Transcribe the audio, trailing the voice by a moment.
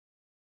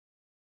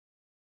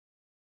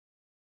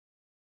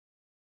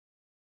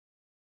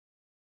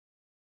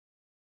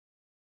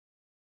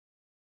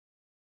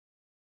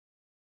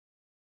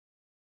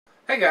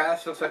Hey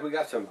guys, looks like we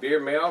got some beer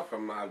mail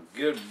from my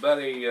good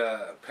buddy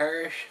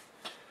Parrish.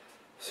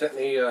 Sent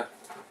me a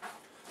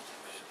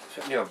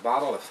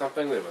bottle of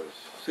something that was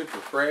super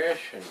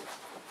fresh, and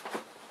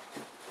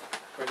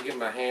trying to get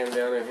my hand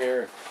down in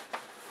here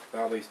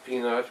with all these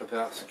peanuts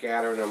without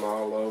scattering them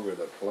all over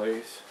the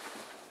place.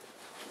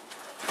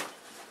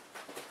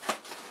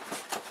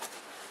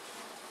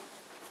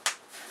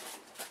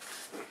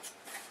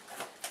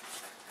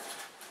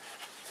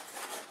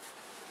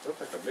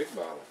 Looks like a big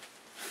bottle.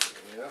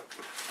 Yep.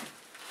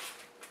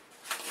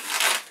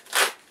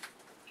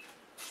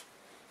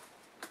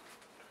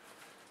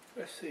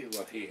 Let's see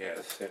what he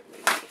has sent me.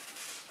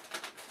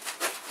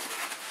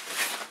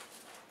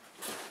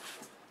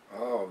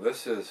 Oh,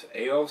 this is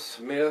Ale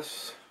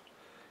Smith's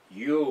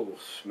Yule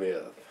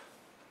Smith.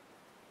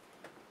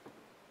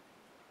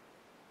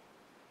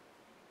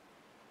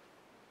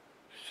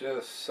 It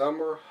says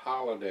Summer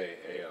Holiday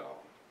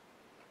Ale.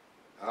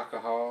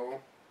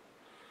 Alcohol.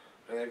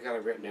 And they've got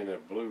it written in a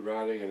blue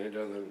writing, and it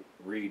doesn't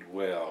read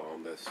well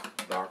on this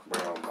dark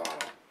brown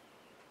bottle.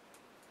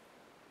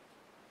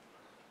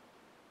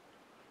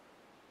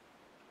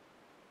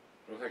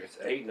 Looks like it's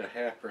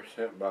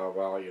 8.5% by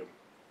volume.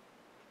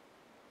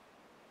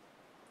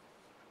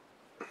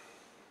 It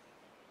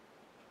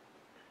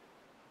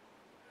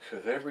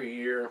says every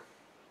year,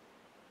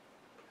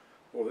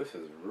 well, this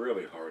is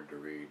really hard to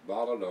read,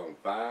 bottled on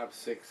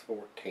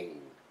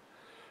 5/6/14.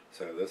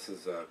 So this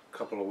is a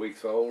couple of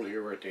weeks old.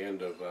 Here we're at the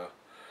end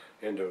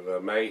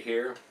of May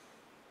here.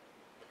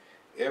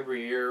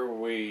 Every year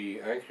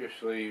we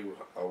anxiously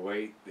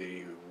await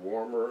the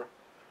warmer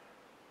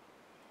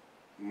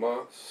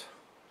months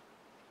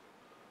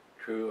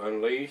to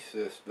unleash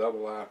this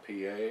double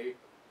IPA,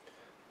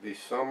 the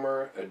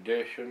summer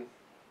edition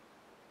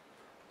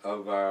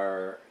of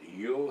our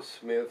Yule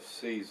Smith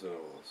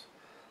Seasonals.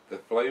 The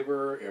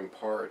flavor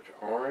imparts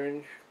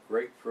orange,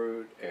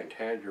 grapefruit, and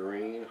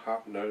tangerine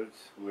hop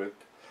notes with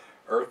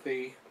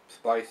earthy,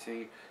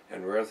 spicy,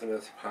 and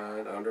resinous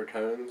pine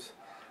undertones.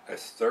 A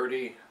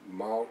sturdy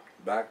malt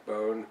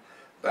backbone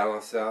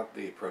balances out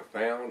the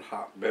profound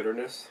hop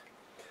bitterness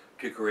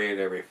to create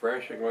a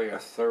refreshingly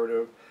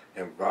assertive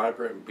and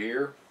vibrant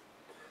beer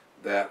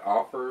that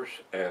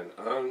offers an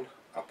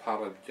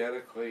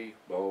unapologetically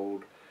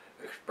bold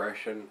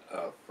expression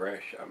of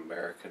fresh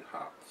American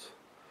hops.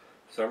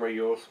 Summer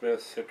Yule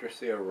Smith's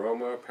citrusy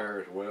aroma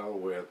pairs well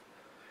with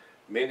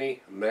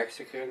many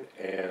Mexican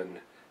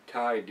and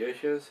Thai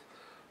dishes,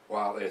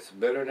 while its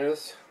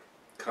bitterness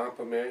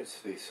complements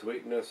the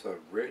sweetness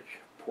of rich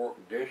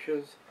pork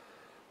dishes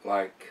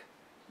like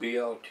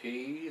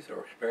BLTs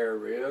or spare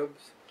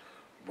ribs.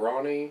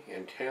 Brawny,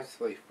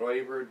 intensely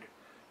flavored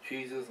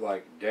cheeses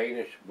like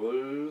Danish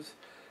Blues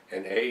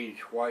and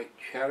aged white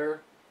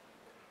cheddar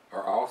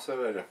are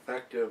also an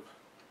effective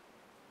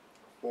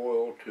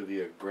foil to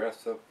the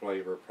aggressive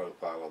flavor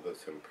profile of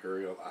this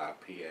Imperial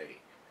IPA.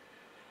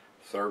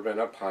 Served in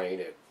a pint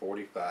at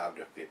 45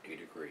 to 50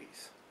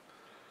 degrees.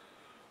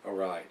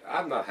 Alright,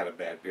 I've not had a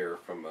bad beer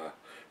from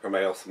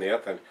Ale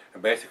Smith, and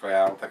basically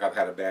I don't think I've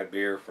had a bad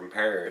beer from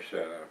Parrish,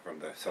 from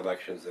the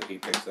selections that he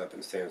picks up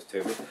and sends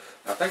to me.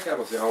 I think that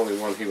was the only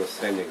one he was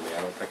sending me.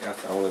 I don't think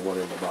that's the only one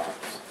in the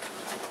box.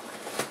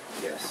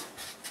 Yes,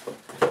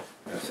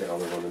 that's the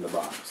only one in the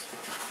box.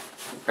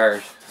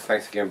 Parrish,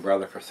 thanks again,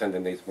 brother, for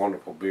sending these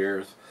wonderful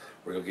beers.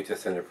 We're going to get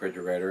this in the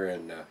refrigerator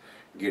and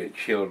get it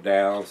chilled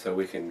down so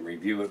we can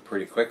review it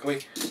pretty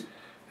quickly.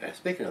 And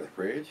speaking of the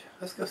fridge,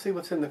 let's go see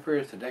what's in the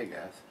fridge today,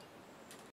 guys.